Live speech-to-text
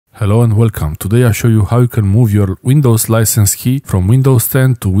Hello and welcome. Today I show you how you can move your Windows license key from Windows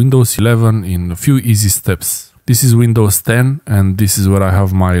 10 to Windows 11 in a few easy steps. This is Windows 10 and this is where I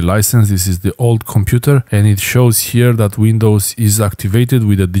have my license. This is the old computer and it shows here that Windows is activated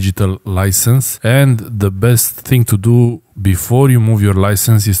with a digital license. And the best thing to do before you move your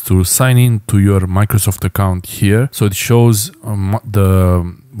license is to sign in to your Microsoft account here. So it shows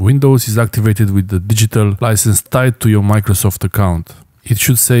the Windows is activated with the digital license tied to your Microsoft account. It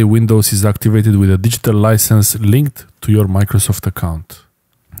should say Windows is activated with a digital license linked to your Microsoft account.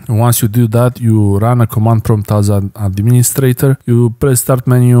 Once you do that, you run a command prompt as an administrator. You press start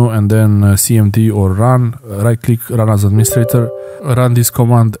menu and then cmd or run, right click, run as administrator. Run this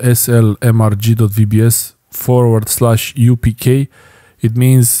command slmgr.vbs /upk. It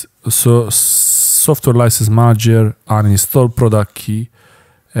means software license manager uninstall product key.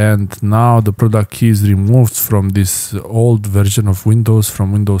 And now the product key is removed from this old version of Windows,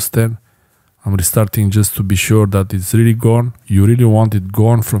 from Windows 10. I'm restarting just to be sure that it's really gone. You really want it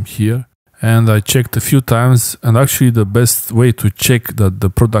gone from here. And I checked a few times, and actually the best way to check that the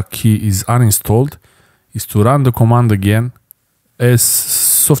product key is uninstalled is to run the command again as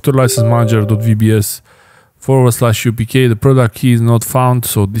software license manager.vbs /upk. The product key is not found,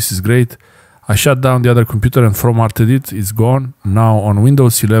 so this is great. I shut down the other computer and formatted it. It's gone. Now on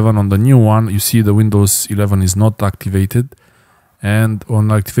Windows 11, on the new one, you see the Windows 11 is not activated. And on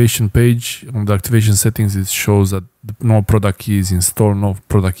the activation page, on the activation settings, it shows that no product key is installed, no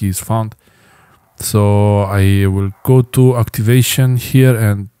product key is found. So I will go to activation here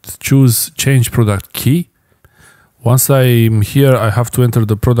and choose change product key. Once I'm here, I have to enter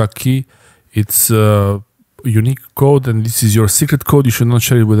the product key. It's unique code and this is your secret code. You should not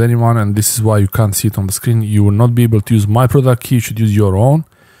share it with anyone, and this is why you can't see it on the screen. You will not be able to use my product key. You should use your own,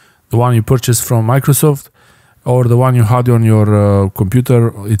 the one you purchased from Microsoft or the one you had on your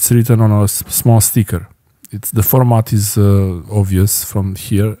computer. It's written on a small sticker. The format is obvious from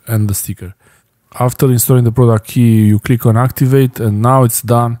here and the sticker. After installing the product key, you click on activate and now it's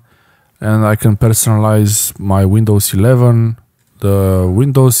done, and I can personalize my Windows 11. The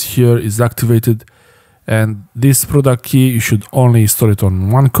Windows here is activated. And this product key, you should only install it on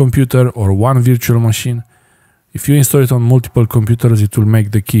one computer or one virtual machine. If you install it on multiple computers, it will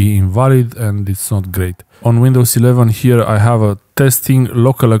make the key invalid and it's not great. On Windows 11 here, I have a testing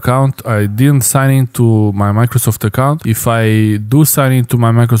local account. I didn't sign into my Microsoft account. If I do sign into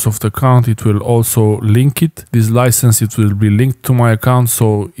my Microsoft account, it will also link it. This license, it will be linked to my account.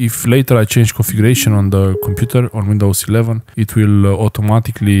 So if later I change configuration on the computer on Windows 11, it will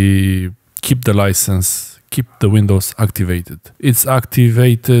automatically keep the license, keep the Windows activated. It's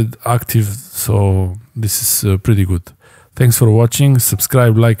activated, active, so this is pretty good. Thanks for watching.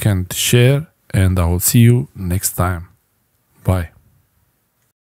 Subscribe, like and share, and I will see you next time. Bye.